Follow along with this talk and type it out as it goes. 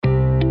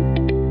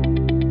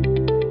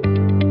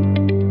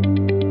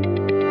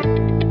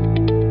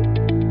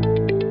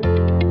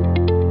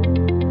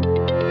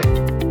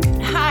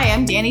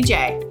Danny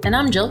J. And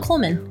I'm Jill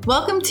Coleman.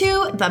 Welcome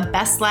to the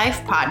Best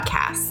Life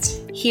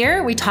Podcast.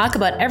 Here we talk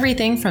about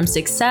everything from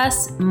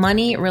success,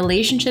 money,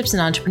 relationships,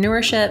 and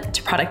entrepreneurship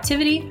to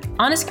productivity,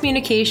 honest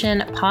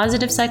communication,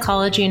 positive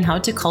psychology, and how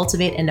to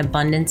cultivate an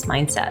abundance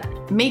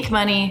mindset. Make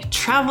money,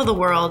 travel the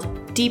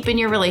world, deepen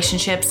your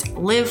relationships,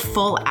 live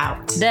full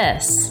out.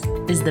 This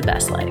is the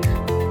best life.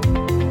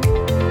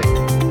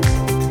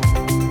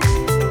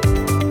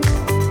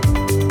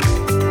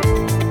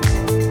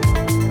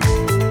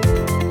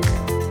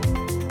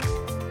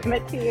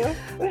 Commit to you.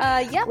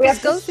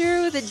 Let's go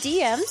through the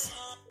DMs.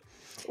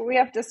 We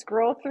have to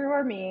scroll through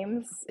our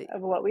memes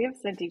of what we have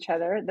sent each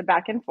other, the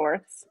back and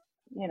forths.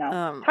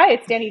 Hi,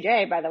 it's Danny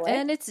J, by the way.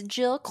 And it's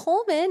Jill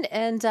Coleman.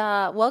 And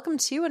welcome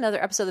to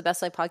another episode of the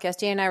Best Life Podcast.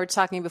 Dan and I were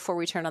talking before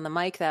we turned on the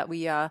mic that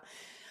we're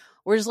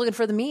just looking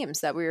for the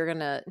memes that we were going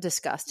to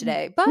discuss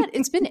today. But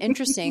it's been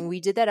interesting. We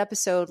did that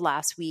episode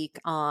last week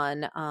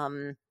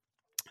on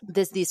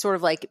these sort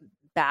of like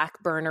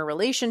back burner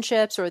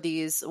relationships, or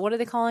these, what are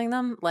they calling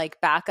them? Like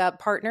backup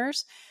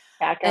partners.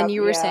 And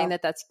you were saying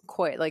that that's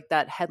quite like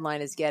that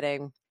headline is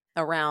getting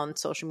around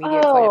social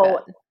media quite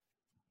a bit.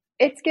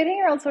 It's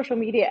getting around social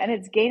media and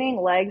it's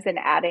gaining legs and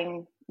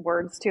adding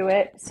words to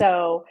it.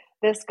 So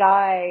this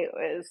guy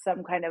is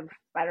some kind of,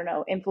 I don't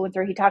know,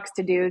 influencer. He talks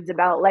to dudes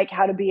about like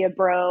how to be a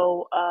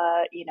bro,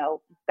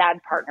 bad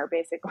partner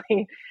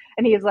basically.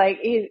 And he's like,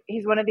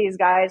 he's one of these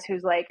guys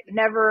who's like,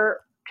 never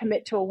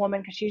commit to a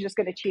woman because she's just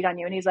going to cheat on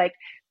you. And he's like,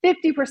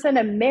 50%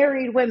 of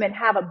married women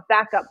have a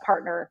backup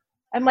partner.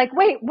 I'm like,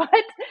 wait, what?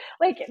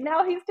 Like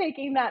now he's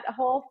taking that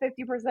whole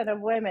 50% of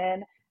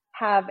women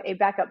have a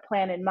backup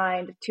plan in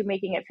mind to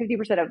making it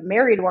 50% of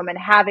married women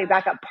have a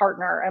backup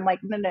partner. I'm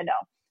like, no.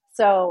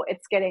 So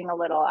it's getting a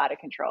little out of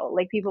control.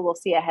 Like people will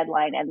see a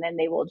headline and then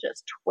they will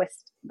just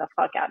twist the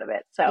fuck out of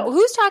it. So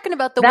who's talking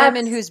about the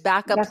women whose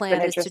backup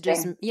plan is to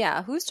just,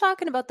 who's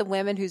talking about the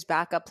women whose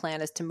backup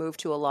plan is to move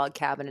to a log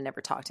cabin and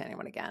never talk to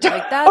anyone again?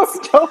 Like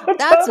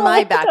that's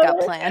my backup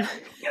plan.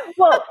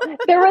 Well,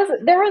 there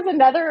was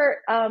another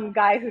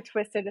guy who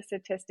twisted a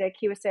statistic.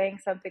 He was saying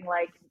something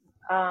like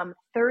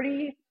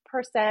 30%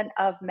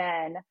 of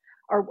men,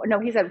 or no,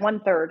 he said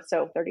 1/3,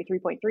 so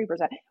 33.3%.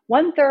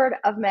 1/3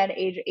 of men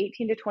age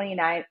 18 to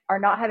 29 are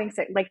not having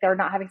sex, like they're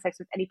not having sex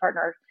with any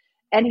partner.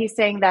 And he's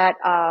saying that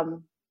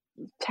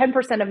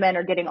 10% of men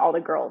are getting all the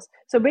girls.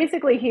 So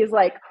basically he's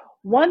like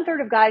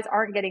 1/3 of guys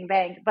aren't getting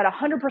banged, but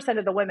 100%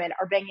 of the women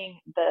are banging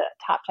the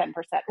top 10%.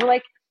 We're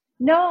like,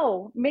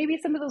 no, maybe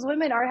some of those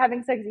women aren't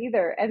having sex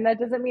either. And that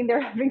doesn't mean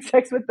they're having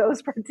sex with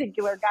those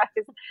particular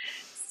guys.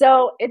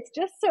 So it's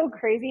just so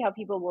crazy how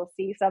people will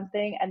see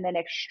something and then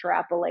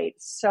extrapolate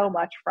so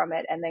much from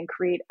it and then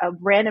create a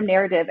random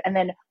narrative and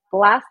then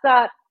blast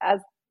that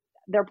as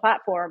their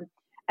platform.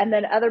 And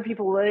then other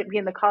people will be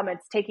in the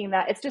comments taking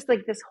that. It's just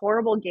like this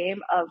horrible game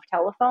of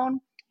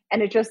telephone.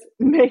 And it just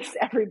makes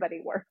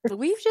everybody worse.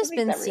 We've just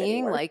been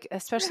seeing, like,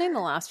 especially in the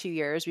last few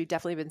years, we've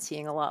definitely been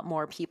seeing a lot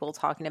more people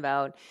talking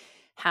about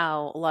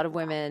how a lot of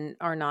women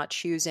are not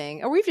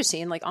choosing, or we've just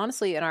seen, like,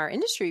 honestly, in our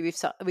industry,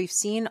 we've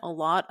seen a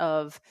lot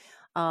of,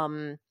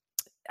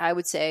 I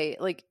would say,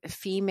 like,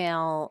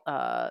 female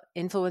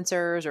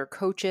influencers or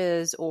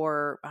coaches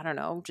or, I don't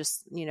know,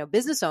 just,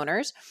 business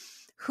owners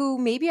who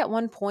maybe at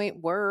one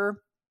point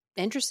were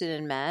interested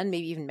in men,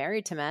 maybe even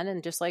married to men,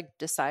 and just like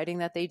deciding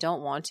that they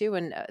don't want to,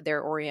 and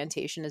their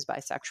orientation is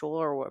bisexual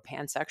or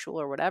pansexual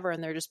or whatever,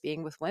 and they're just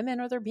being with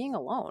women or they're being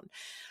alone.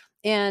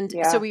 And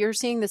so we are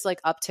seeing this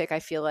like uptick, I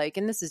feel like,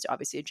 and this is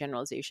obviously a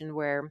generalization,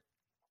 where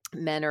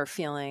men are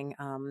feeling,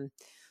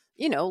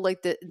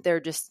 like they're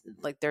just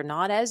like, they're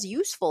not as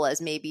useful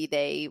as maybe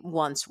they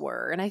once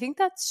were. And I think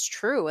that's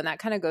true. And that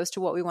kind of goes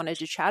to what we wanted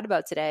to chat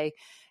about today.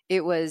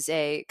 It was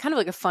a kind of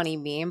like a funny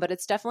meme, but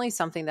it's definitely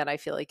something that I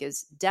feel like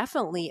is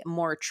definitely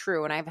more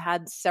true. And I've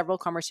had several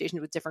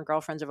conversations with different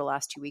girlfriends over the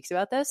last 2 weeks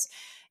about this.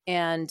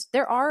 And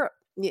there are,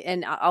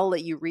 and I'll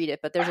let you read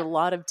it, but there's a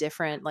lot of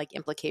different like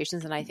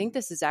implications. And I think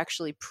this is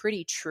actually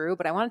pretty true,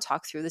 but I want to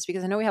talk through this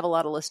because I know we have a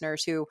lot of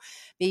listeners who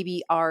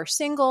maybe are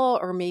single,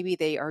 or maybe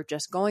they are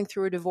just going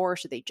through a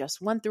divorce, or they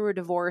just went through a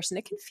divorce. And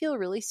it can feel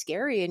really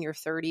scary in your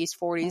 30s,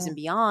 40s and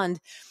beyond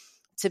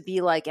to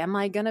be like, am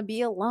I going to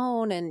be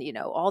alone? And,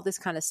 all this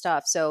kind of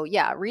stuff. So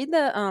yeah, read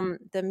the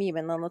meme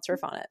and then let's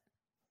riff on it.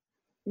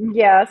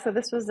 Yeah. So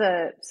this was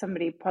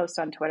somebody post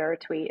on Twitter, a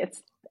tweet.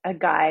 It's a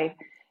guy.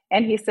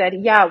 And he said,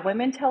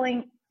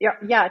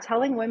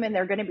 telling women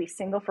they're going to be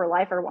single for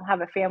life or won't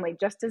have a family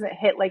just doesn't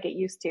hit like it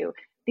used to.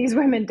 These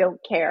women don't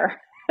care.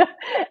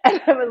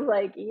 And I was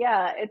like,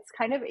 yeah, it's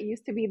kind of, it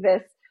used to be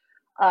this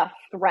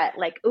threat,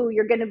 like, oh,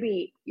 you're going to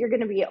be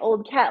an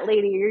old cat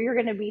lady, or you're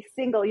going to be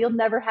single. You'll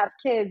never have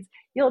kids.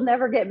 You'll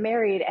never get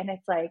married. And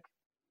it's like,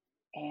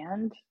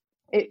 and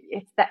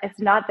it's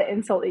not the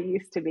insult it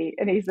used to be.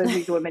 And he says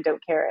these women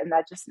don't care. And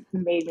that just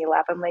made me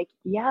laugh. I'm like,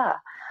 yeah,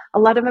 a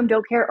lot of them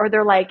don't care. Or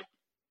they're like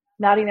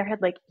nodding their head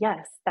like,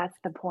 yes, that's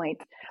the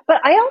point. But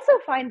I also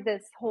find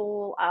this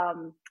whole,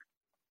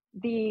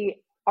 the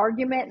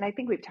argument, and I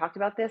think we've talked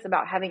about this,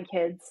 about having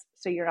kids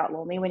so you're not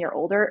lonely when you're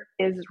older,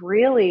 is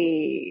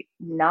really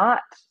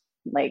not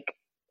like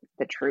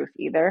the truth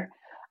either.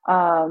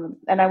 And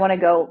I want to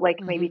go like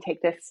maybe Mm-hmm.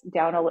 take this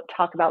down,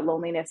 talk about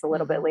loneliness a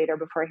little bit Mm-hmm. later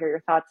before I hear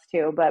your thoughts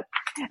too. But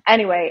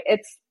anyway,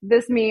 it's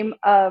this meme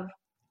of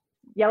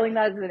yelling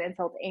that as an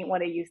insult ain't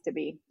what it used to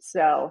be.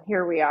 So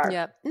here we are.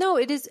 Yeah. No,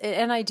 it is.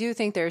 And I do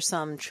think there's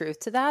some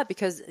truth to that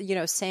because,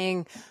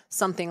 saying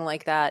something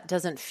like that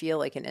doesn't feel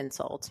like an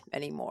insult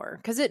anymore.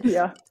 Because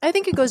Yeah. I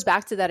think it goes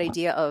back to that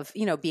idea of,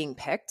 being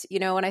picked,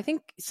 and I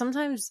think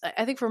sometimes,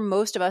 I think for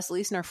most of us, at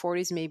least in our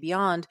 40s, maybe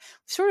beyond,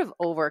 we've sort of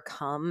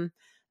overcome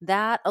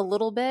that a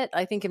little bit.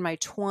 I think in my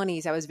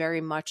 20s, I was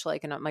very much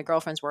like, and my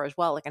girlfriends were as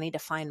well, like, I need to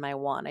find my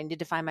one. I need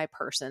to find my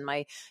person,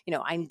 I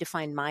need to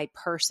find my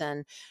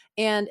person.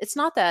 And it's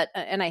not that,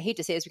 and I hate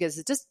to say this because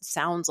it just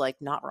sounds like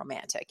not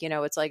romantic.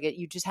 It's like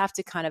you just have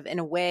to kind of, in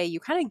a way, you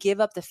kind of give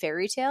up the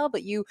fairy tale,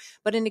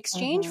 but in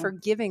exchange for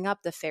giving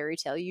up the fairy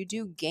tale, you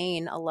do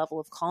gain a level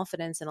of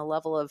confidence and a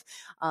level of,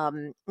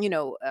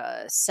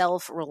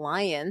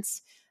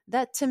 self-reliance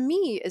that to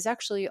me is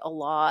actually a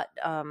lot,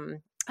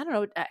 I don't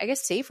know, I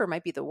guess safer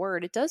might be the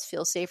word. It does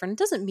feel safer. And it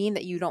doesn't mean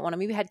that you don't want to,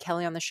 maybe we had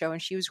Kelly on the show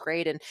and she was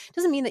great. And it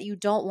doesn't mean that you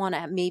don't want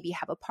to maybe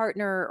have a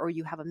partner or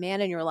you have a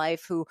man in your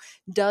life who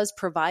does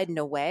provide in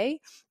a way.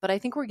 But I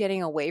think we're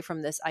getting away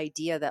from this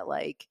idea that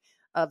like,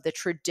 of the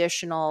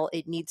traditional,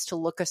 it needs to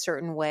look a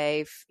certain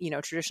way,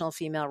 traditional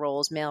female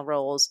roles, male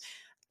roles.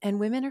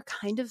 And women are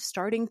kind of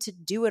starting to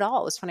do it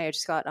all. It's funny. I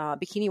just got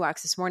bikini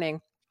wax this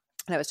morning.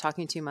 And I was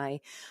talking to my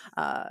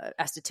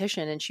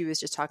esthetician, and she was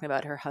just talking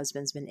about her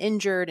husband's been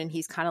injured, and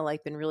he's kind of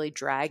like been really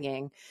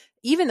dragging,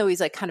 even though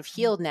he's like kind of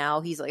healed now.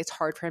 He's like, it's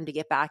hard for him to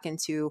get back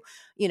into,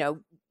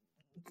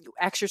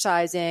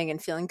 exercising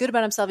and feeling good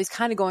about himself. He's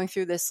kind of going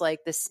through this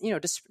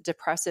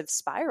depressive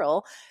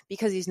spiral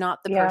because he's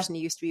not the person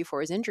he used to be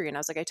before his injury. And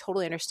I was like, I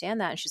totally understand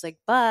that. And she's like,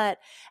 but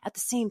at the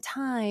same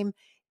time,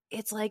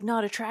 it's like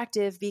not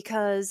attractive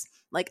because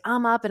like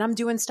I'm up and I'm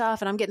doing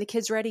stuff and I'm getting the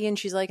kids ready. And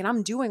she's like, and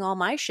I'm doing all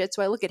my shit.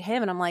 So I look at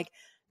him and I'm like,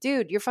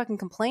 dude, you're fucking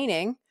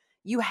complaining.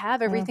 You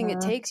have everything it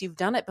takes. You've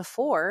done it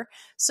before.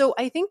 So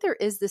I think there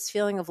is this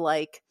feeling of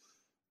like,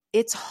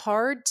 it's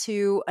hard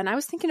to, and I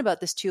was thinking about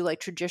this too,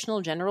 like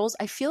traditional gender roles.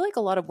 I feel like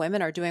a lot of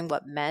women are doing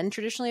what men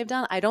traditionally have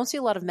done. I don't see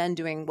a lot of men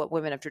doing what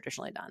women have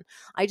traditionally done.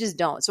 I just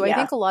don't. So I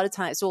think a lot of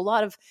times, a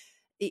lot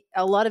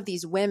of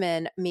these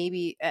women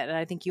maybe, and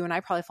I think you and I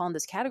probably fall in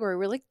this category,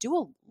 we're like, do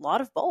a lot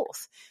of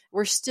both.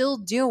 We're still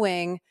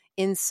doing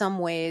in some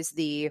ways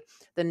the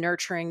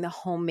nurturing, the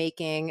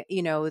homemaking,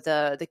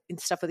 the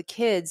stuff with the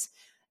kids.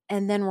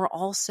 And then we're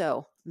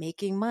also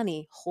making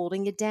money,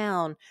 holding it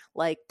down,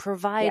 like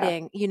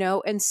providing,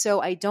 and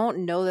so I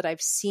don't know that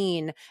I've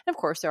seen, and of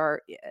course there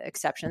are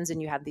exceptions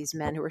and you have these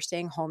men who are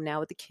staying home now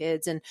with the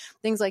kids and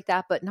things like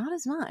that, but not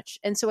as much.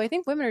 And so I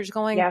think women are just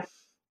going,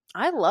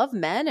 I love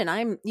men and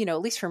I'm,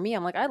 at least for me,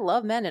 I'm like, I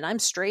love men and I'm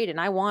straight and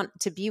I want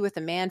to be with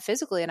a man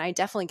physically and I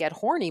definitely get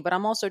horny, but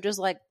I'm also just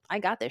like, I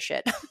got this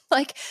shit.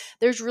 Like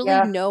there's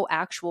really no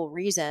actual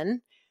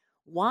reason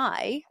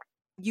why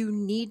you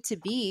need to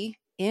be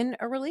in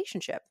a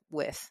relationship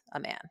with a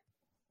man.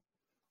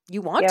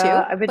 You want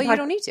to, but you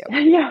don't need to.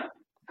 Yeah.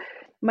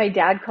 My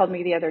dad called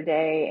me the other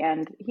day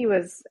and he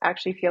was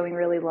actually feeling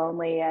really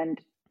lonely and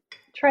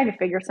trying to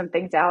figure some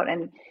things out.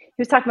 And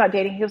he was talking about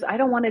dating. He goes, I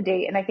don't want to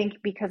date. And I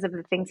think because of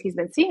the things he's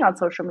been seeing on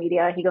social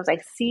media, he goes, I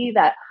see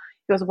that,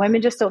 he goes,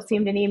 women just don't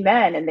seem to need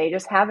men and they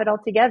just have it all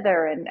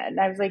together. And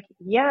I was like,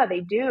 yeah, they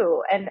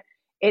do. And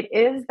it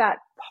is that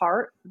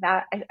part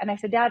that, and I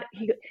said, Dad,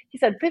 he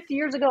said 50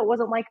 years ago, it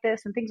wasn't like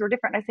this and things were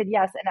different. And I said,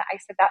 yes. And I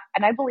said that,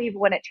 and I believe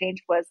when it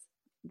changed was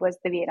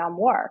the Vietnam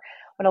War,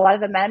 when a lot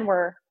of the men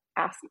were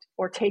asked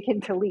or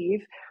taken to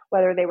leave,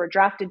 whether they were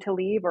drafted to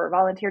leave or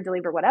volunteered to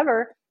leave or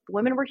whatever, the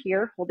women were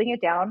here holding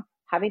it down,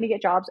 having to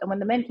get jobs. And when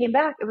the men came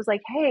back, it was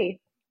like, hey,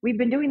 we've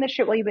been doing this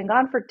shit while you've been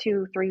gone for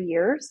 2-3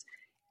 years.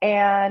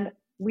 And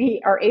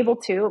we are able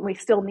to, and we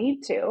still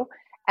need to.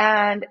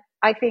 And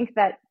I think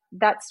that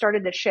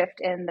started the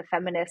shift in the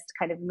feminist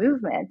kind of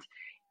movement.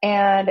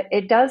 And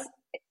it does,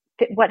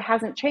 what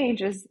hasn't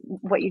changed is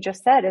what you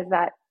just said, is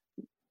that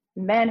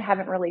men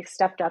haven't really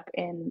stepped up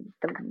in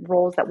the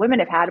roles that women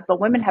have had, but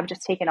women have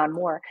just taken on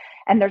more.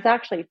 And there's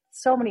actually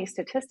so many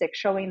statistics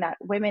showing that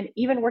women,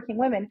 even working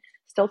women,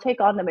 still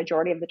take on the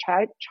majority of the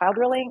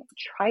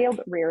child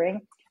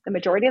rearing, the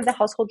majority of the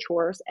household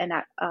chores and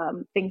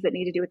things that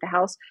need to do with the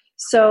house.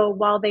 So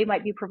while they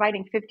might be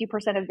providing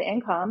 50% of the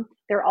income,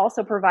 they're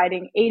also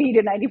providing 80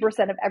 to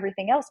 90% of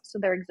everything else. So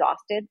they're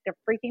exhausted, they're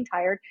freaking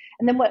tired.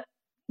 And then what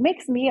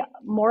makes me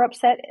more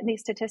upset in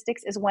these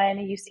statistics is when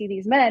you see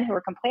these men who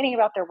are complaining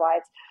about their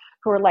wives,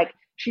 who are like,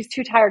 she's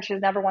too tired, she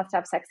never wants to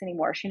have sex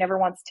anymore, she never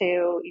wants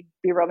to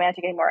be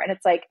romantic anymore. And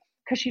it's like,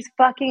 because she's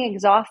fucking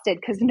exhausted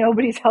because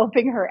nobody's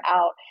helping her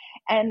out.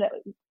 And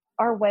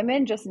our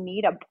women just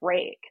need a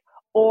break.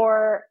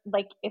 Or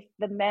like if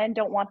the men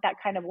don't want that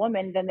kind of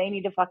woman, then they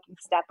need to fucking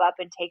step up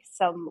and take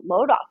some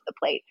load off the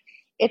plate.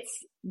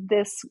 It's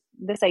this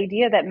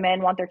idea that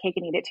men want their cake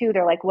and eat it too.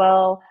 They're like,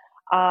 well,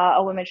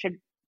 a woman should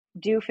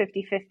do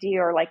 50-50,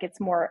 or like it's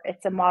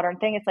a modern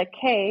thing. It's like,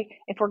 hey,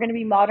 if we're going to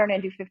be modern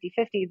and do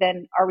 50-50,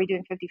 then are we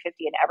doing 50-50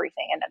 in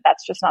everything? And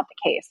that's just not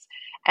the case.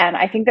 And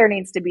I think there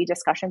needs to be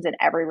discussions in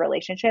every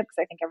relationship,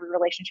 because I think every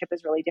relationship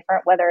is really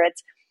different, whether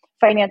it's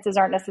finances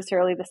aren't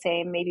necessarily the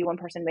same. Maybe one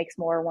person makes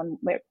more, one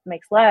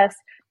makes less,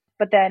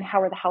 but then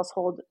how are the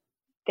household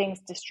things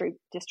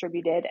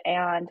distributed,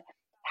 and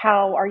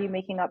how are you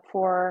making up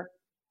for,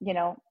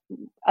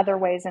 other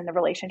ways in the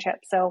relationship?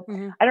 So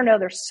I don't know,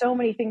 there's so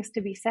many things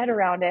to be said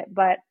around it,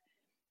 but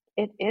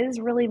it is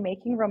really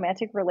making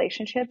romantic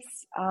relationships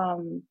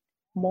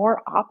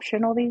more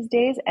optional these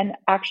days, and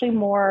actually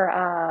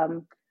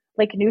more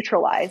like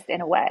neutralized in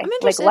a way,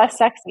 like less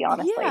sexy,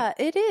 honestly. Yeah,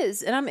 it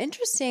is. And I'm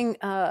interesting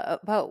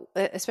about,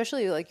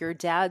 especially like your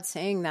dad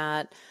saying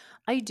that.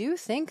 I do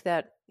think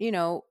that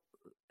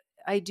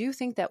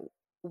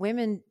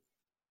women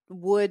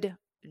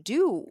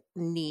do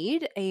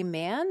need a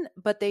man,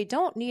 but they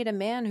don't need a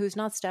man who's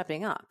not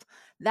stepping up.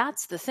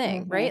 That's the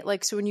thing, right?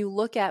 Like, so when you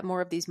look at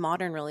more of these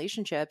modern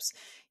relationships,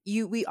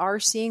 we are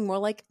seeing more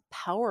like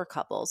power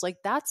couples. Like,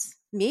 that's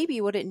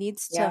maybe what it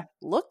needs to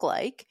look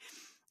like.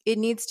 It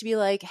needs to be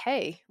like,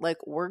 hey, like,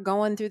 we're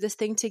going through this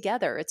thing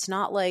together. It's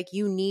not like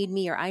you need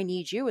me or I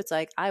need you. It's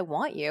like, I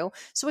want you.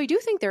 So I do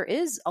think there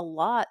is a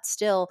lot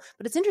still,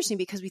 but it's interesting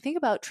because we think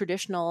about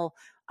traditional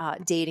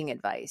dating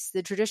advice.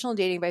 The traditional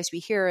dating advice we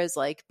hear is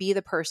like, be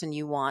the person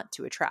you want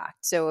to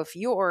attract. So if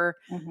you're,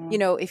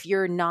 if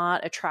you're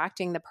not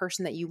attracting the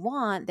person that you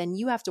want, then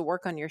you have to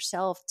work on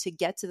yourself to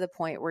get to the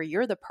point where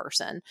you're the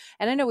person.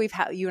 And I know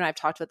you and I have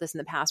talked about this in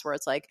the past, where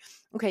it's like,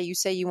 okay, you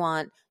say you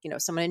want,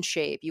 someone in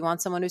shape, you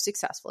want someone who's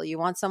successful, you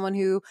want someone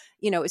who,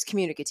 is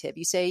communicative,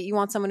 you say you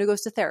want someone who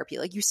goes to therapy.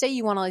 Like, you say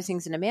you want all these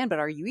things in a man, but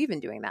are you even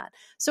doing that?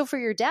 So for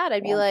your dad,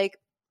 I'd be like,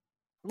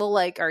 well,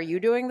 like, are you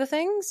doing the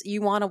things?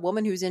 You want a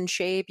woman who's in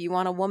shape. You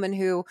want a woman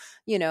who,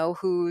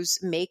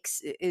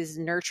 is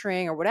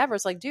nurturing or whatever.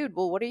 It's like, dude,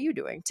 well, what are you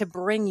doing to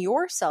bring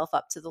yourself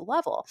up to the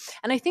level?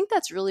 And I think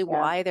that's really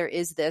why there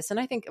is this. And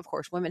I think, of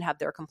course, women have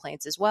their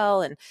complaints as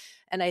well. And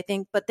I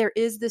think, but there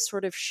is this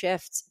sort of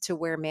shift to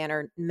where men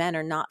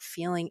are not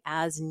feeling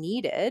as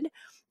needed.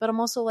 But I'm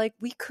also like,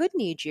 we could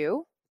need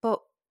you, but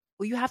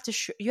you have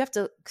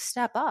to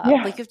step up.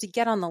 Like, you have to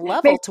get on the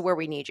level to where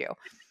we need you.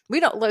 We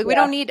don't we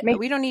don't need you.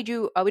 We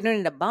don't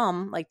need a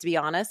bum, like, to be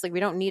honest. Like, we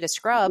don't need a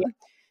scrub.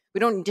 We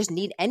don't just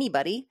need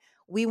anybody.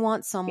 We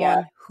want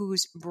someone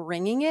who's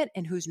bringing it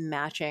and who's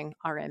matching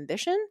our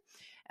ambition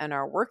and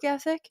our work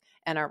ethic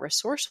and our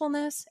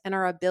resourcefulness and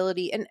our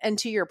ability. And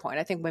to your point,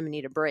 I think women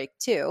need a break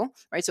too,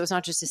 right? So it's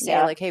not just to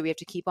say like, hey, we have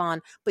to keep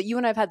on. But you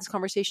and I have had this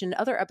conversation in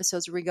other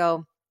episodes where we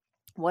go,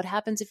 what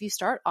happens if you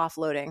start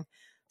offloading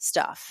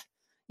stuff?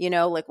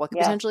 Like, what could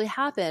potentially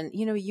happen?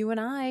 You and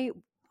I,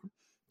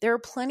 there are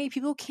plenty of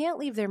people who can't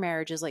leave their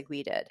marriages like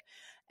we did.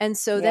 And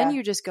so then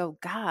you just go,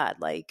 God,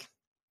 like,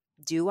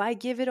 do I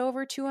give it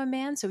over to a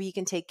man so he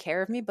can take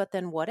care of me? But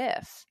then what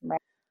if? Right.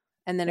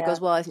 And then it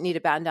goes, well, I need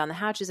to batten down the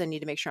hatches. I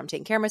need to make sure I'm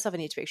taking care of myself. I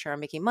need to make sure I'm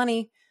making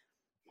money.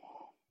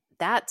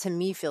 That to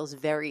me feels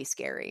very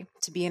scary,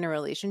 to be in a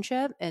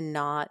relationship and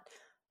not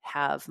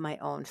have my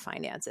own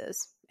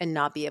finances and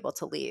not be able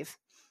to leave.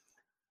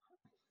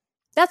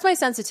 That's my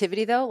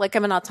sensitivity though. Like,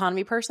 I'm an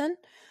autonomy person.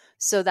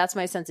 So that's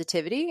my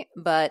sensitivity,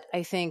 but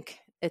I think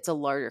it's a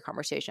larger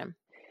conversation.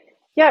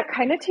 Yeah,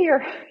 kind of to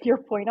your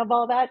point of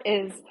all that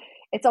is,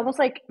 it's almost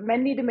like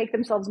men need to make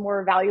themselves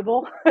more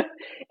valuable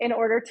in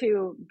order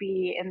to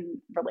be in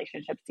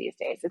relationships these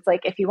days. It's like,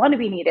 if you want to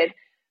be needed,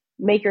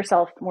 make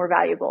yourself more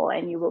valuable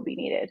and you will be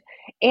needed.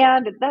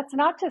 And that's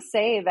not to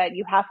say that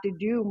you have to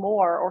do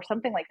more or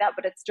something like that,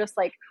 but it's just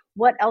like,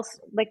 what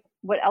else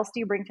do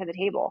you bring to the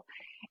table?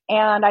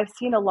 And I've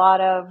seen a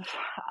lot of,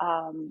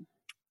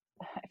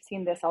 I've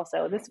seen this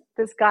also.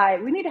 This guy,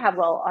 we need to have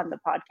Will on the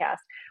podcast,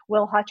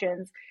 Will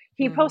Hutchins.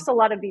 He posts a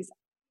lot of these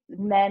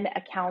men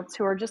accounts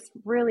who are just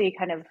really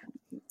kind of,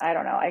 I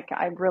don't know,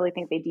 I really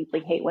think they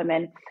deeply hate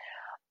women.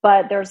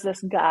 But there's this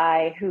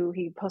guy who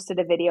he posted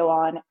a video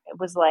on. It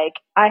was like,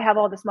 I have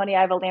all this money.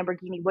 I have a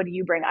Lamborghini. What do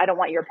you bring? I don't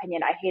want your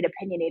opinion. I hate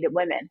opinionated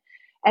women.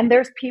 And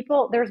there's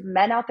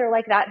men out there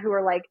like that who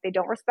are like, they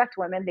don't respect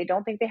women. They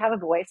don't think they have a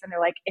voice. And they're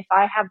like, if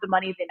I have the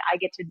money, then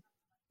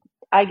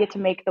I get to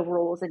make the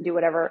rules and do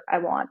whatever I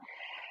want.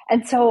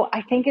 And so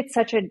I think it's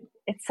such a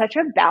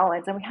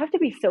balance, and we have to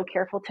be so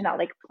careful to not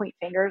like point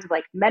fingers,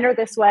 like men are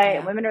this way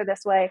and women are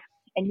this way,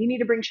 and you need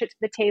to bring shit to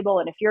the table.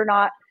 And if you're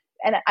not,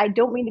 and I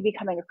don't mean to be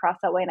coming across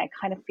that way, and I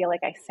kind of feel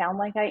like I sound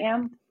like I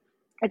am.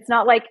 It's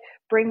not like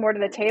bring more to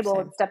the table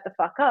and step the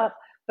fuck up,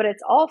 but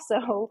it's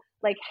also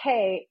like,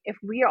 hey, if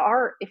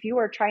you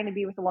are trying to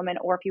be with a woman,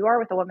 or if you are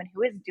with a woman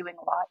who is doing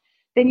a lot,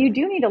 then you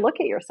do need to look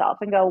at yourself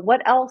and go,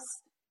 what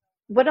else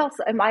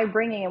am I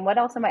bringing, and what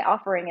else am I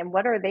offering, and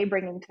what are they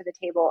bringing to the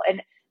table?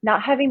 And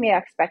not having the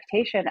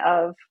expectation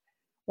of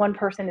one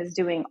person is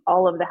doing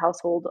all of the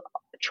household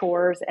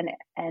chores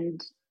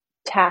and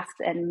tasks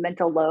and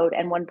mental load,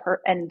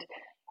 and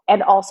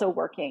and also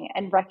working,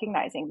 and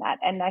recognizing that.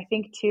 And I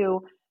think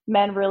too,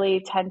 men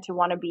really tend to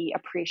want to be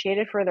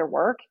appreciated for their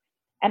work.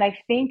 And I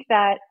think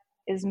that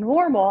is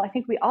normal. I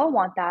think we all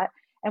want that.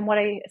 And what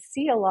I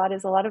see a lot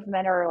is a lot of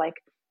men are like,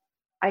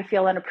 I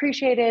feel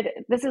unappreciated.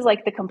 This is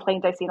like the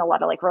complaint I've seen a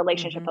lot of like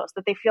relationship posts,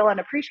 that they feel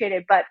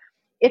unappreciated, but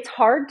it's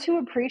hard to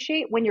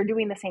appreciate when you're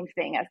doing the same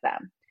thing as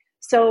them.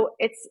 So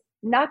it's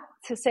not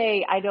to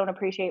say I don't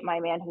appreciate my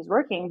man who's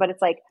working, but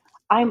it's like,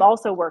 I'm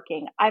also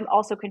working. I'm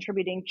also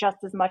contributing just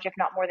as much, if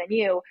not more than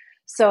you.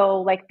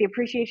 So like the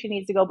appreciation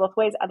needs to go both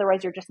ways.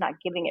 Otherwise you're just not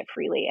giving it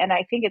freely. And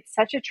I think it's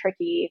such a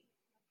tricky,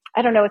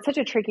 I don't know, it's such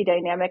a tricky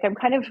dynamic.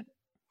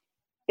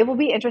 It will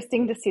be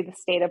interesting to see the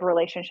state of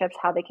relationships,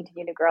 how they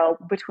continue to grow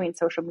between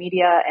social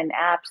media and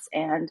apps,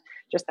 and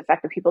just the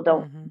fact that people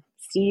don't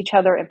see each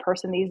other in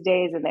person these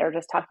days and they're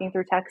just talking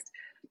through text,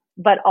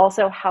 but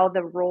also how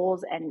the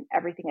roles and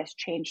everything has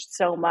changed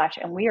so much.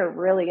 And we are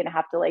really going to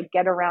have to like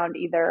get around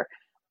either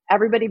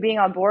everybody being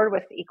on board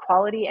with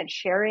equality and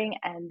sharing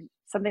and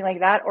something like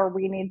that, or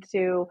we need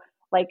to,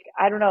 like,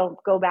 I don't know,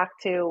 go back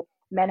to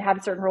men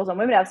have certain rules and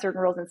women have certain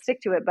rules and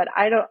stick to it. But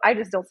I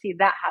just don't see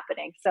that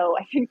happening. So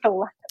I think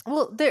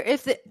well,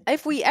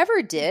 if we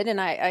ever did, and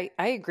I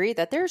agree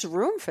that there's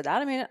room for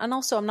that. I mean, and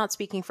also I'm not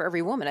speaking for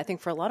every woman. I think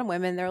for a lot of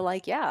women, they're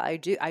like, yeah, I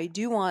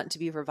do want to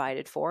be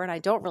provided for, and I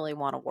don't really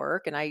want to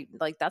work, and I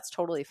like, that's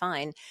totally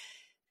fine.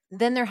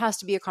 Then there has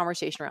to be a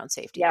conversation around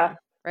safety. Yeah. Then,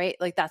 right?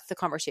 Like that's the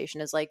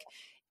conversation, is like,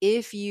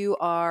 if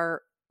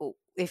you're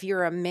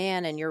a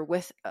man and you're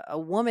with a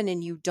woman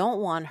and you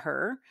don't want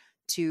her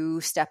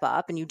to step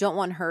up and you don't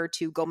want her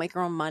to go make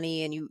her own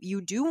money and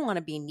you do want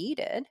to be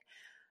needed,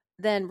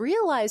 then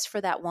realize for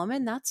that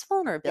woman, that's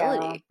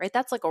vulnerability, right?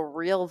 That's like a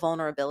real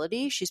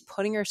vulnerability. She's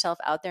putting herself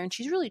out there and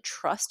she's really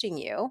trusting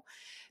you,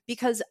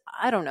 because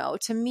I don't know,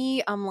 to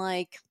me, I'm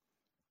like,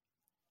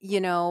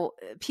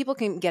 people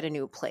can get a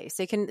new place.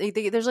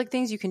 There's like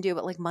things you can do,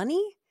 but like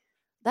money,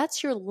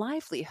 that's your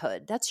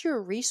livelihood. That's your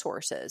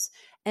resources.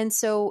 And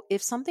so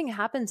if something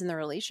happens in the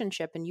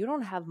relationship and you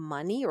don't have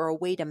money or a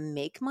way to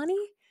make money,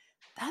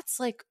 that's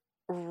like,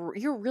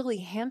 you're really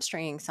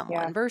hamstringing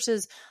someone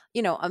versus,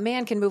 a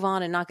man can move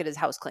on and not get his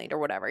house cleaned or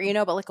whatever,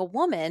 but like a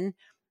woman,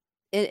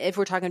 if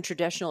we're talking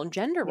traditional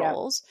gender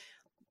roles,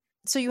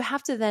 so you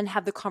have to then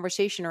have the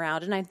conversation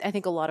around, and I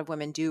think a lot of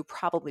women do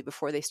probably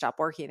before they stop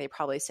working, they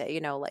probably say,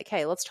 like,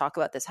 hey, let's talk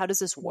about this. How does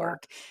this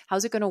work?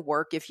 How's it going to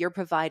work if you're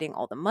providing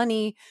all the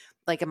money?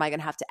 Like, am I going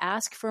to have to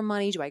ask for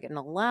money? Do I get an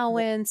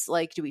allowance?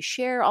 Like, do we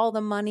share all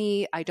the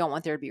money? I don't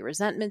want there to be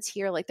resentments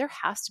here. Like, there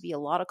has to be a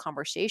lot of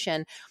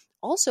conversation.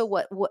 Also,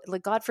 what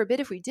like, God forbid,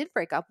 if we did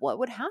break up, what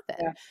would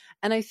happen?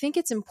 And I think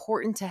it's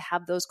important to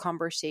have those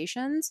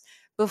conversations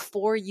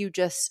before you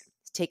just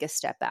take a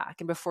step back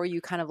and before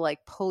you kind of like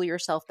pull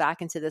yourself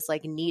back into this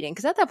like needing,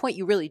 because at that point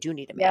you really do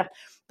need a man,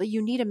 but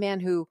you need a man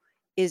who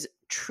is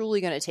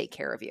truly going to take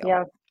care of you.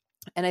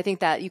 And I think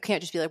that you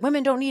can't just be like,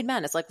 women don't need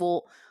men. It's like,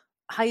 well,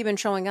 how you've been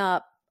showing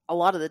up a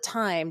lot of the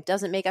time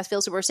doesn't make us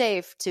feel super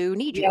safe to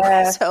need you.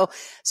 So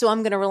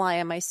I'm going to rely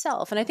on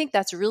myself. And I think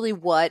that's really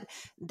what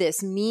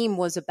this meme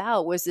was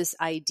about, was this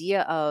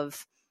idea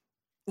of,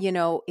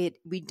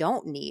 we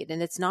don't need,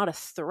 and it's not a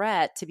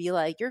threat to be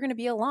like, you're going to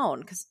be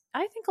alone. Cause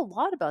I think a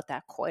lot about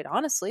that, quite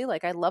honestly.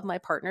 Like, I love my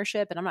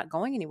partnership and I'm not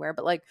going anywhere,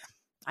 but like,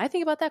 I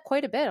think about that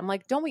quite a bit. I'm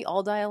like, don't we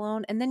all die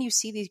alone? And then you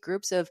see these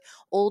groups of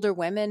older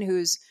women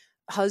whose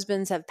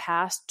husbands have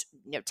passed,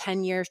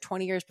 10 years,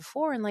 20 years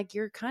before. And like,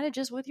 you're kind of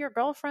just with your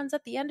girlfriends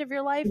at the end of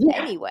your life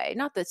anyway.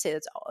 Not to say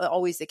that's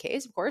always the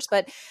case, of course,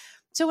 but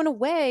so in a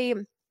way,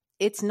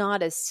 it's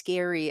not as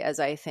scary as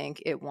I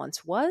think it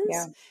once was.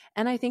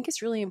 And I think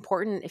it's really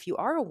important, if you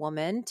are a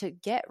woman, to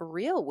get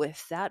real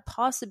with that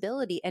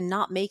possibility and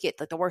not make it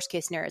like the worst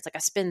case scenario. It's like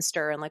a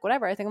spinster and like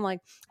whatever. I think I'm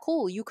like,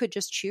 cool, you could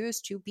just choose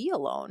to be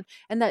alone.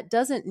 And that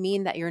doesn't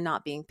mean that you're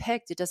not being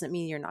picked. It doesn't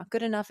mean you're not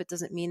good enough. It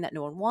doesn't mean that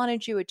no one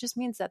wanted you. It just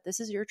means that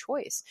this is your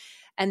choice.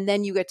 And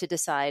then you get to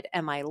decide,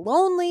 am I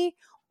lonely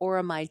or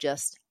am I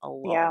just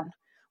alone?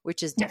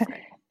 Which is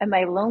different. Am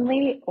I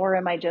lonely or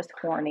am I just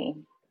horny?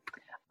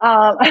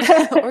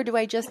 Or do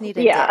I just need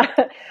a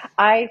dick?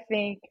 I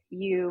think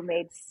you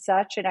made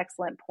such an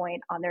excellent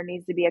point on, there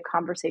needs to be a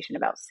conversation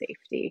about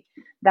safety.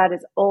 That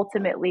is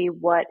ultimately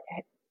what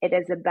it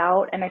is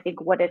about. And I think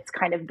what it's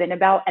kind of been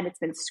about, and it's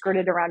been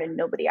skirted around and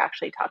nobody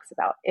actually talks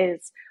about,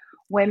 is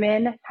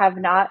women have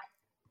not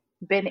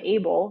been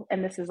able,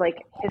 and this is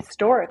like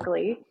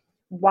historically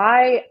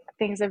why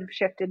things have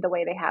shifted the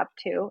way they have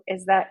too,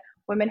 is that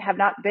women have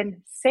not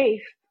been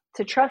safe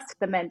to trust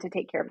the men to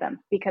take care of them,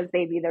 because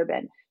they've either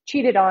been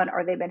cheated on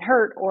or they've been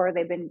hurt or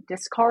they've been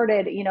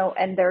discarded,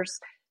 and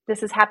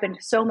this has happened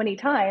so many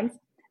times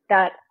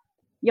that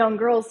young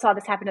girls saw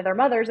this happen to their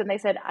mothers and they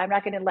said, I'm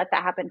not going to let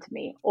that happen to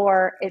me.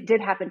 Or it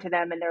did happen to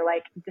them and they're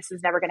like, this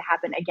is never going to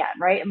happen again.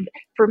 Right. And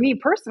for me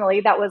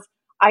personally,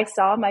 I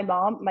saw my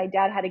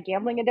dad had a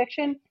gambling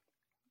addiction.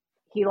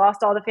 He lost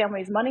all the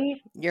family's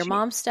money. Your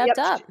mom stepped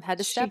up, had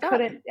to step up.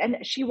 And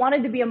she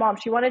wanted to be a mom.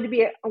 She wanted to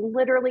be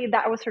literally,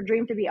 that was her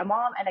dream, to be a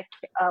mom and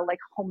a like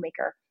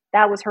homemaker.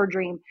 That was her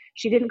dream.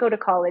 She didn't go to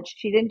college.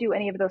 She didn't do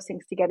any of those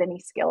things to get any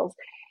skills.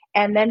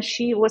 And then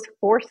she was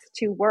forced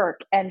to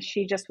work, and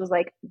she just was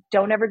like,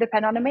 don't ever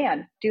depend on a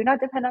man. Do not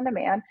depend on a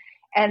man.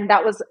 And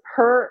that was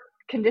her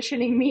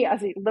conditioning me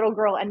as a little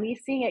girl and me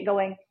seeing it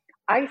going,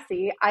 I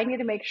see, I need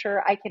to make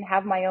sure I can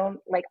have my own,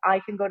 like I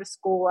can go to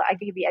school, I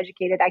can be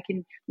educated, I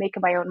can make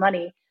my own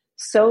money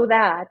so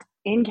that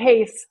in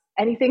case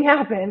anything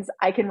happens,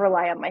 I can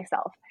rely on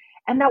myself.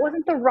 And that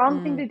wasn't the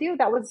wrong thing to do.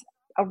 That was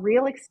a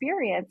real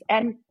experience.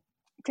 And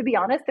to be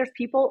honest, there's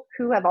people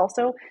who have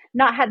also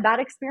not had that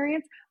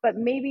experience, but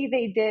maybe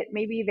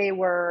they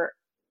were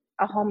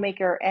a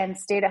homemaker and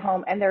stayed at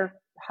home and their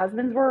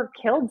husbands were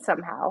killed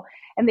somehow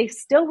and they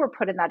still were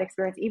put in that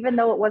experience, even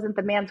though it wasn't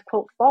the man's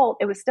quote fault.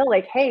 It was still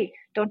like, hey,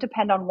 don't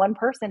depend on one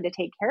person to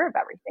take care of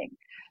everything.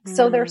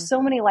 So there's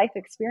so many life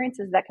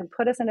experiences that can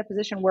put us in a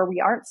position where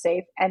we aren't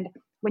safe. And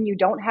when you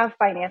don't have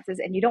finances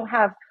and we don't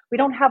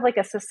have like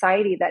a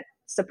society that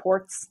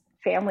supports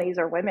families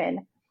or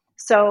women.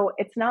 So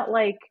it's not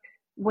like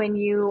when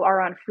you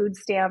are on food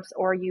stamps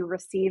or you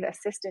receive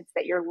assistance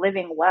that you're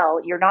living well.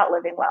 You're not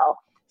living well.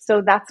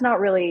 So that's not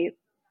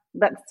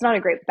a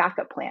great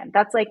backup plan.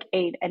 That's like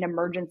an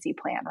emergency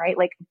plan, right?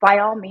 Like by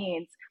all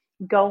means,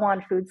 go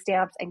on food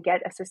stamps and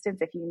get assistance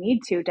if you need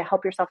to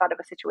help yourself out of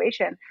a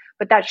situation.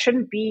 But that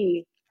shouldn't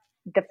be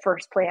the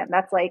first plan.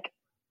 That's like,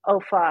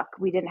 oh fuck,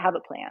 we didn't have a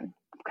plan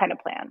kind of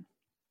plan.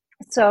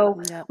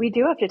 So we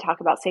do have to talk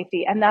about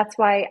safety. And that's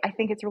why I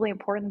think it's really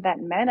important that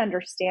men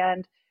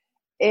understand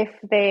if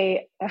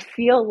they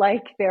feel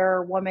like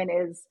their woman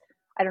is,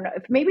 I don't know,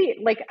 if maybe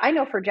like, I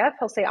know for Jeff,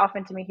 he'll say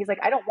often to me, he's like,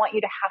 I don't want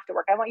you to have to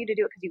work. I want you to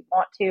do it because you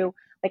want to.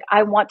 Like,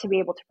 I want to be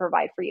able to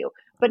provide for you.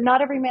 But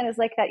not every man is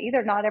like that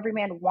either. Not every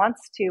man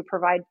wants to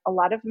provide. A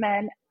lot of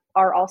men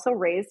are also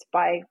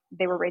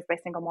they were raised by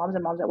single moms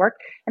and moms at work.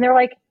 And they're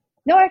like,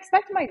 no, I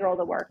expect my girl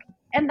to work.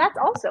 And that's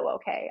also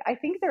okay. I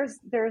think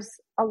there's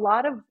a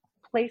lot of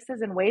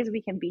places and ways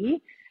we can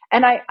be.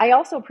 And I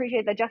also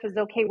appreciate that Jeff is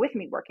okay with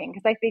me working,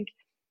 because I think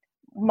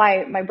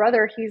my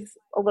brother, he's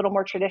a little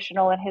more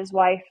traditional, and his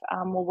wife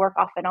will work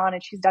off and on,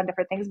 and she's done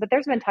different things. But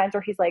there's been times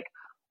where he's like,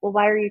 well,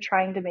 why are you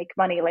trying to make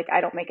money? Like, I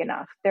don't make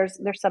enough. There's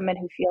some men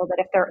who feel that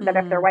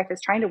if their wife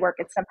is trying to work,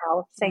 it's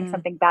somehow saying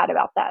something bad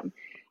about them.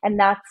 And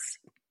that's,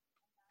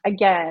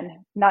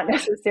 again, not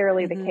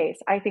necessarily the case.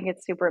 I think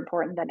it's super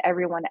important that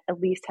everyone at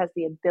least has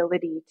the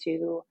ability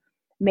to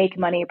make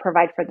money,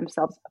 provide for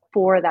themselves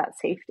for that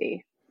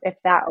safety. If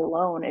that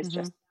alone is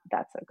just,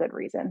 that's a good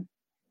reason.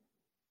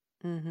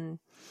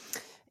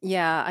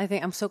 Yeah, I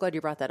think I'm so glad you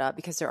brought that up,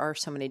 because there are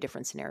so many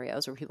different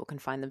scenarios where people can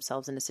find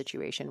themselves in a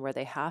situation where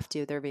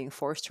they're being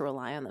forced to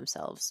rely on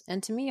themselves.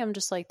 And to me, I'm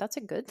just like, that's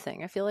a good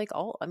thing. I feel like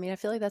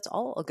that's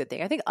all a good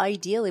thing. I think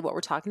ideally what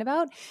we're talking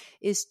about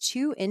is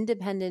two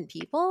independent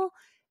people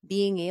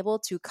being able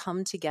to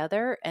come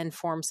together and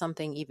form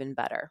something even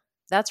better.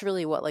 That's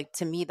really what, like,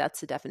 to me,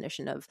 that's the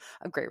definition of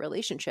a great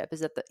relationship,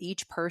 is that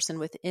each person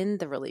within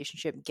the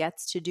relationship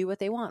gets to do what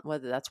they want,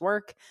 whether that's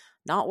work,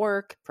 not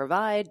work,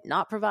 provide,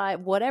 not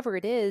provide, whatever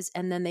it is.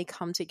 And then they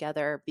come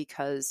together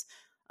because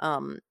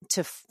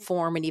to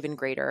form an even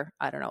greater,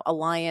 I don't know,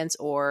 alliance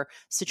or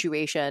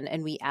situation,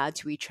 and we add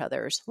to each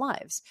other's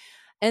lives.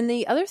 And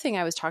the other thing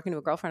I was talking to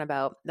a girlfriend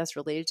about that's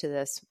related to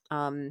this,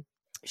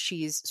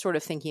 she's sort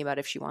of thinking about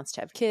if she wants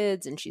to have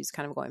kids, and she's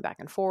kind of going back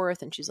and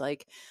forth. And she's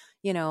like,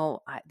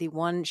 I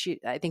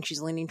think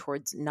she's leaning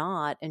towards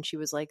not. And she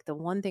was like, the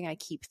one thing I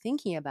keep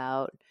thinking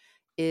about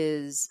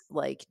is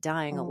like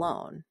dying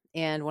alone.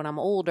 And when I'm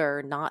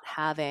older, not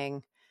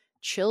having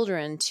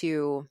children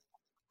to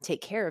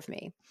take care of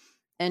me.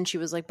 And she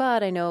was like,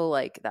 but I know,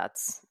 like,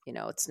 that's,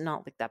 it's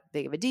not like that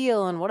big of a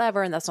deal and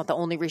whatever. And that's not the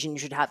only reason you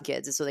should have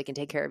kids, is so they can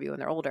take care of you when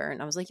they're older.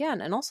 And I was like, yeah.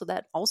 And also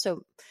that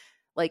also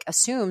like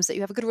assumes that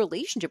you have a good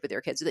relationship with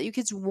your kids, or that your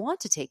kids want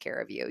to take care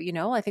of you.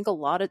 I think a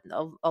lot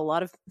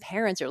of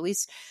parents, or at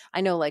least I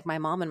know, like my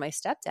mom and my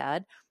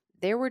stepdad,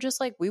 they were just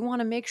like, we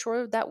want to make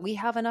sure that we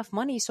have enough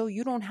money so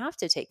you don't have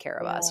to take care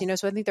of us.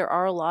 So I think there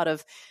are a lot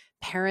of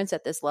parents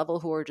at this level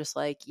who are just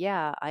like,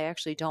 yeah, I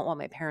actually don't want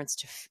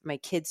my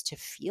kids to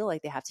feel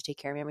like they have to take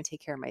care of me. I'm going to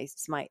take care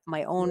of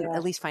my own,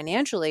 at least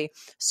financially,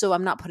 so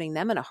I'm not putting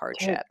them in a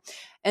hardship.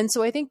 And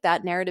so I think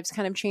that narrative's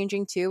kind of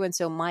changing too. And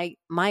so my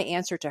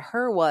answer to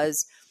her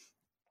was,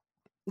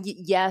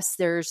 yes,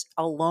 there's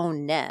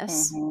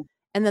aloneness,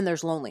 and then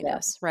there's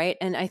loneliness, right?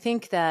 And I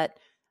think that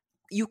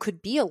you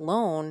could be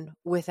alone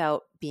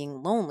without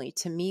being lonely.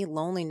 To me,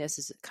 loneliness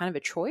is kind of a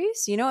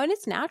choice, and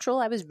it's natural.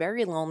 I was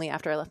very lonely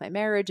after I left my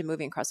marriage and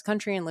moving across the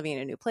country and living in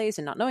a new place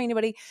and not knowing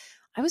anybody.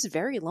 I was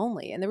very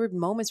lonely. And there were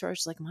moments where I was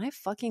just like, am I a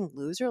fucking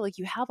loser? Like,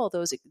 you have all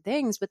those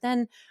things, but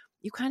then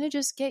you kind of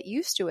just get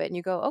used to it and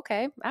you go,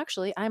 okay,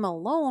 actually I'm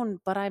alone,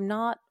 but I'm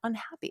not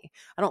unhappy.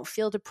 I don't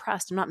feel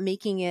depressed. I'm not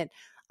making it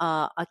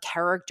a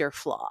character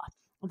flaw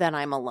that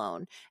I'm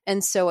alone.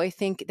 And so I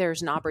think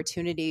there's an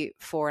opportunity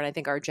for, and I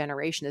think our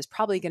generation is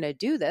probably going to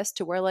do this,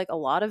 to where like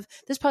this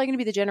is probably going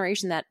to be the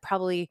generation that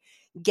probably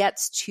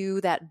gets to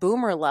that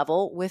boomer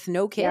level with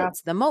no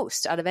kids the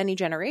most out of any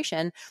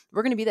generation.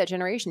 We're going to be that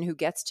generation who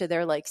gets to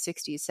their like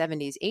 60s,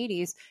 70s,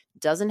 80s,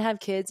 doesn't have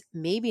kids,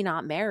 maybe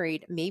not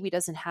married, maybe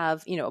doesn't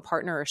have, a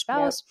partner or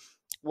spouse.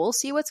 We'll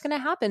see what's going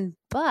to happen.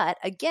 But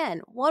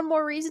again, one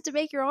more reason to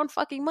make your own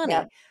fucking money.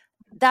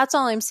 that's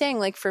all I'm saying.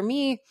 Like for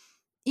me,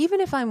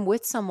 even if I'm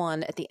with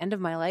someone at the end of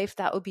my life,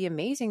 that would be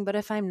amazing. But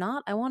if I'm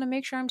not, I want to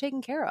make sure I'm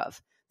taken care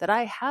of, that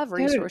I have Dude,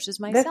 resources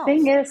the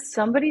thing myself. is,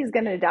 somebody's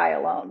going to die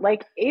alone.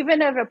 Like,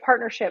 even if a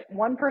partnership,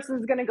 one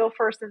person's going to go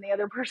first and the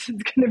other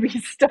person's going to be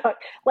stuck.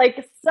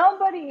 Like,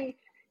 somebody,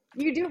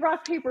 you do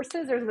rock, paper,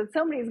 scissors, but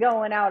somebody's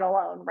going out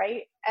alone,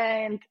 right?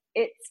 And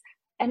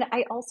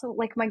I also,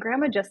 like, my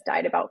grandma just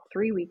died about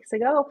 3 weeks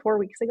ago, 4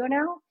 weeks ago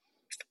now.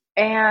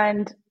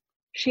 And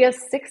she has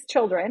 6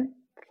 children.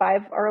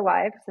 5 are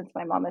alive since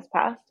my mom has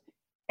passed.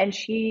 And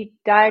she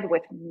died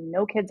with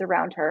no kids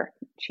around her.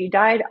 She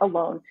died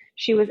alone.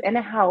 She was in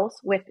a house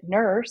with a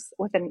nurse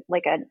in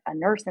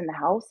the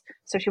house.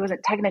 So she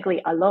wasn't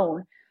technically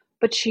alone,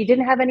 but she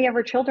didn't have any of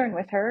her children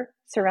with her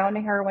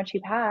surrounding her when she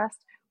passed,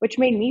 which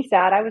made me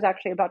sad. I was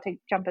actually about to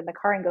jump in the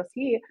car and go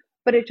see,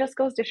 but it just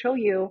goes to show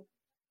you,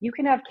 you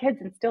can have kids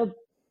and still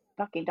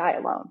fucking die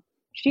alone.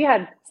 She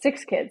had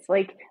 6 kids.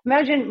 Like,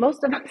 imagine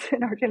most of us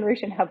in our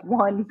generation have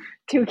 1,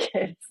 2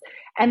 kids.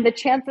 And the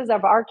chances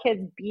of our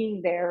kids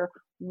being there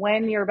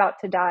when you're about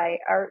to die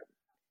are,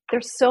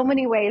 there's so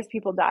many ways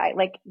people die.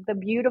 Like, the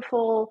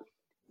beautiful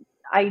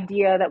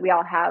idea that we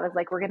all have is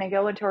like, we're going to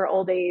go into our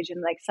old age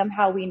and like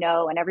somehow we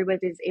know, and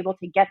everybody's able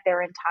to get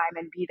there in time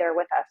and be there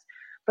with us.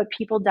 But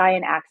people die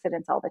in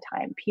accidents all the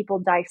time. People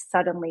die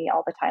suddenly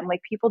all the time.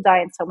 Like, people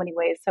die in so many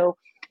ways. So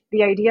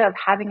the idea of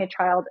having a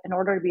child in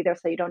order to be there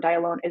so you don't die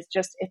alone is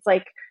just, it's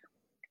like,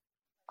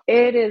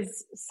 it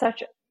is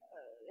such,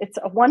 it's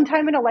a one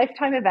time in a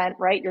lifetime event,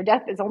 right? Your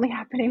death is only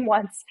happening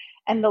once.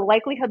 And the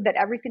likelihood that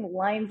everything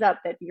lines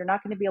up, that you're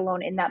not going to be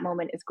alone in that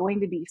moment, is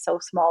going to be so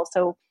small.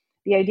 So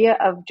the idea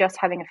of just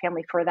having a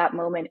family for that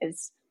moment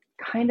is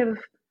kind of,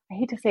 I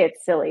hate to say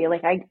it's silly.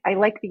 Like, I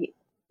like the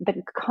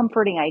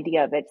comforting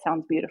idea of it.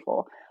 Sounds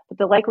beautiful, but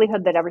the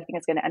likelihood that everything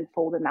is going to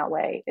unfold in that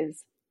way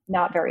is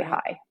not very Right.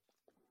 high.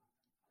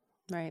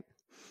 Right.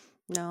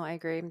 No, I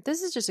agree.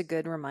 This is just a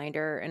good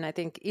reminder. And I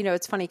think,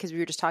 it's funny because we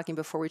were just talking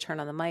before we turned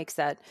on the mics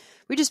that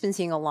we've just been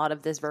seeing a lot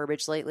of this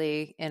verbiage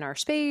lately in our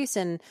space.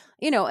 And,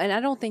 and I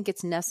don't think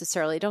it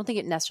necessarily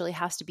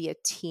has to be a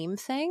team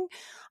thing.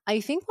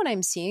 I think what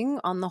I'm seeing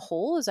on the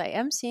whole is I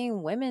am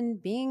seeing women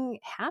being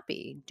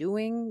happy,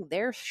 doing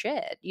their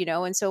shit,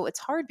 and so it's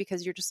hard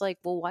because you're just like,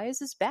 well, why is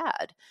this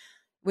bad?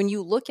 When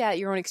you look at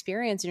your own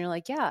experience and you're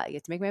like, yeah, I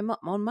get to make my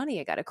own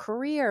money. I got a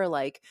career.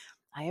 Like,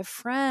 I have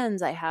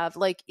friends. I have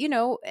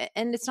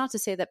and it's not to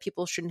say that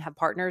people shouldn't have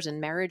partners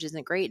and marriage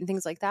isn't great and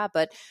things like that,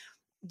 but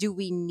do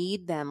we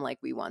need them like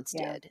we once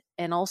Yeah. did?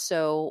 And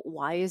also,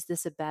 why is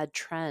this a bad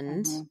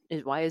trend? Mm-hmm.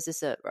 Why is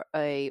this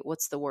a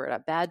what's the word? A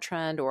bad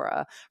trend or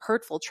a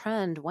hurtful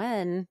trend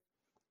when,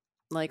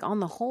 like, on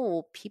the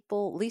whole,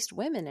 people, at least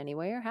women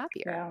anyway, are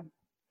happier. Yeah.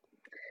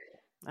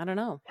 I don't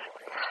know.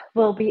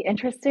 Will be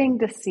interesting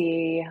to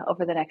see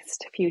over the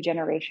next few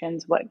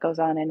generations what goes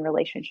on in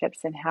relationships,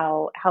 and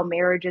how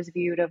marriage is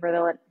viewed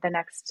over the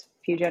next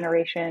few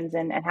generations,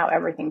 and how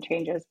everything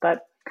changes.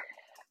 But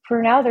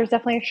for now, there's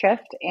definitely a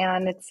shift,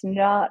 and it's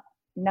not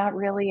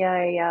really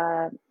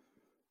an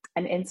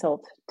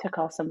insult to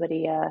call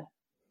somebody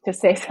to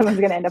say someone's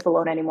going to end up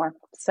alone anymore.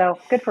 So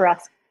good for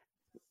us.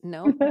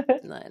 No,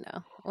 I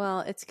know.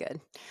 Well, it's good.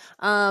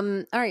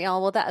 All right,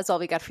 y'all. Well, that is all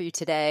we got for you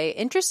today.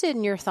 Interested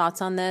in your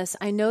thoughts on this.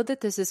 I know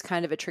that this is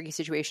kind of a tricky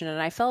situation,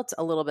 and I felt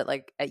a little bit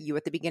like at you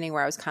at the beginning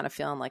where I was kind of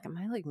feeling like, am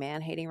I like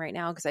man hating right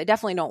now? Because I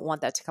definitely don't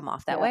want that to come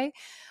off that Yeah. way.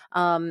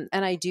 And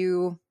I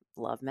do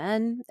love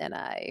men, and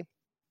I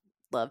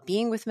love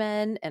being with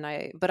men,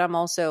 but I'm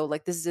also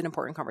like, this is an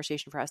important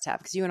conversation for us to have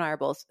because you and I are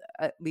both,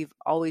 we've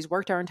always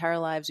worked our entire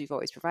lives. We've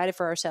always provided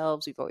for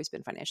ourselves. We've always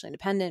been financially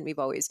independent. We've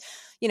always,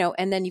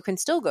 and then you can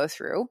still go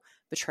through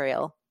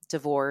betrayal,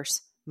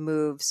 divorce,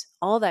 moves,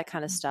 all that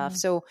kind of stuff. Mm-hmm.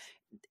 So,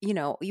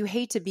 you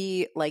hate to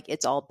be like,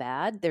 it's all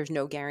bad. There's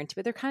no guarantee,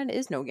 but there kind of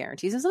is no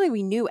guarantees. It's something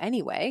we knew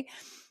anyway.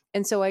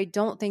 And so I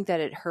don't think that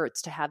it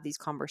hurts to have these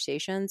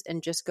conversations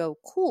and just go,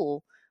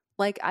 cool.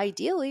 Like,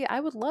 ideally, I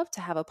would love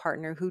to have a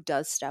partner who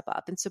does step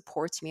up and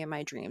supports me in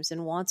my dreams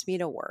and wants me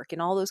to work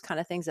and all those kind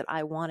of things that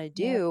I want to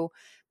do. Yeah.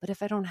 But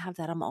if I don't have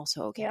that, I'm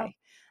also okay. Yeah.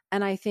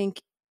 And I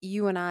think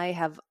you and I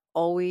have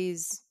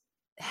always,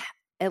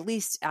 at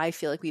least I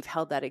feel like we've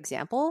held that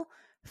example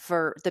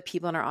for the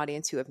people in our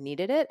audience who have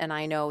needed it. And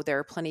I know there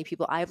are plenty of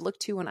people I've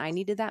looked to when I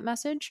needed that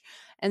message.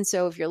 And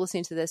so if you're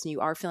listening to this and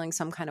you are feeling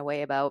some kind of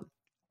way about,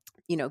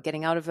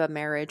 getting out of a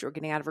marriage or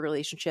getting out of a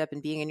relationship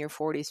and being in your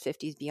 40s,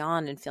 50s,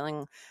 beyond, and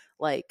feeling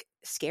like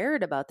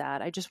scared about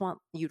that, I just want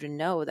you to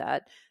know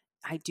that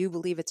I do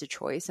believe it's a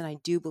choice. And I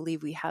do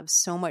believe we have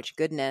so much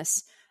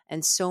goodness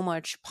and so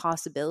much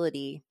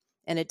possibility,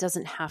 and it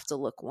doesn't have to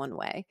look one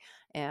way.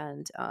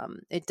 And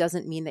it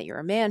doesn't mean that you're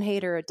a man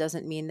hater. It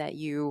doesn't mean that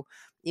you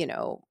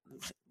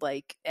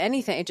like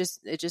anything. It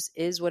just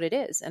is what it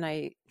is. And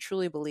I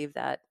truly believe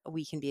that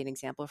we can be an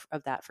example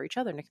of that for each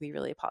other. And it can be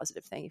really a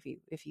positive thing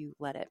if you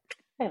let it.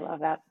 I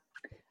love that.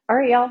 All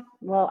right, y'all.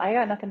 Well, I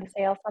got nothing to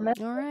say else on this.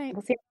 All right.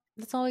 We'll see.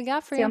 That's all we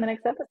got for See you you. on the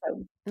next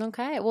episode.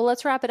 Okay. Well,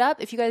 let's wrap it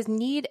up. If you guys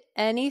need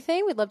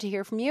anything, we'd love to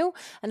hear from you.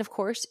 And of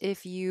course,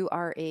 if you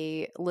are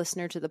a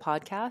listener to the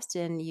podcast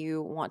and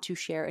you want to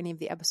share any of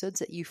the episodes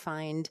that you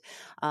find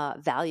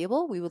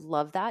valuable, we would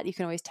love that. You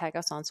can always tag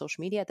us on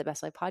social media at the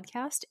Best Life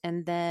Podcast,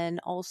 and then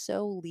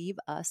also leave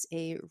us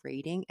a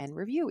rating and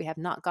review. We have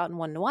not gotten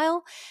one in a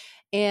while.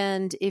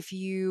 And if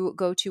you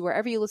go to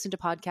wherever you listen to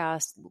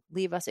podcasts,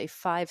 leave us a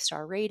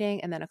 5-star rating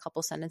and then a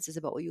couple sentences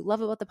about what you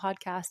love about the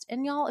podcast.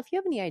 And y'all, if you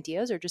have any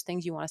ideas or just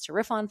things you want us to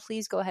riff on,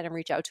 please go ahead and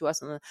reach out to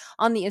us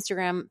on the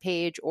Instagram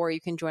page, or you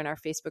can join our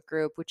Facebook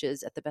group, which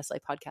is at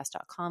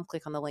thebestlifepodcast.com.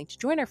 Click on the link to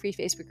join our free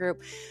Facebook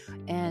group.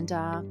 And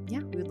yeah,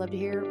 we would love to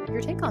hear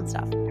your take on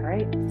stuff. All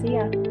right. See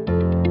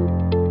ya.